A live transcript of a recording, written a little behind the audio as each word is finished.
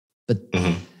But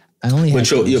Mhm. I only had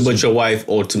But your wife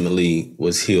ultimately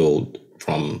was healed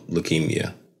from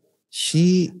leukemia.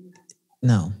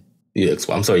 No.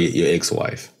 I'm sorry, your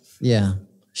ex-wife. Yeah.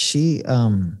 She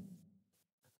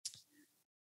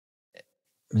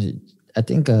I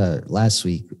think last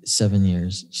week, 7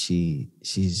 years,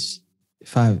 she's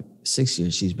 6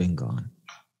 years she's been gone.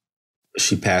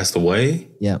 She passed away?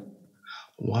 Yep.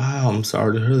 Wow, I'm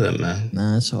sorry to hear that, man.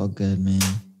 Nah, it's all good, man.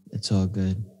 It's all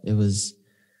good. It was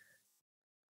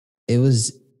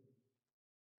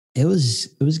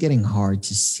getting hard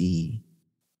to see,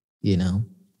 you know.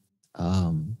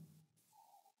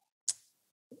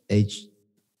 Age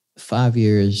 5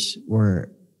 years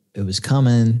where it was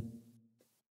coming,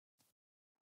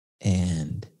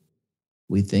 and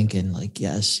we thinking like,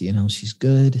 yes, you know, she's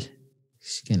good.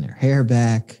 She's getting her hair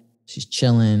back. She's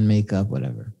chilling, makeup,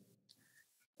 whatever.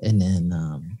 And then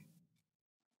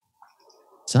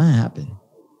something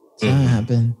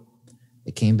happened.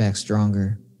 It came back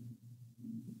stronger.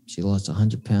 She lost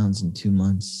 100 pounds in 2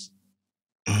 months.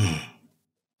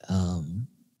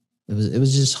 It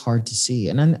was just hard to see,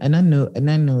 and I know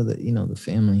that, you know, the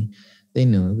family, they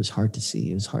knew it was hard to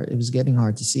see. It was getting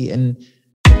hard to see, and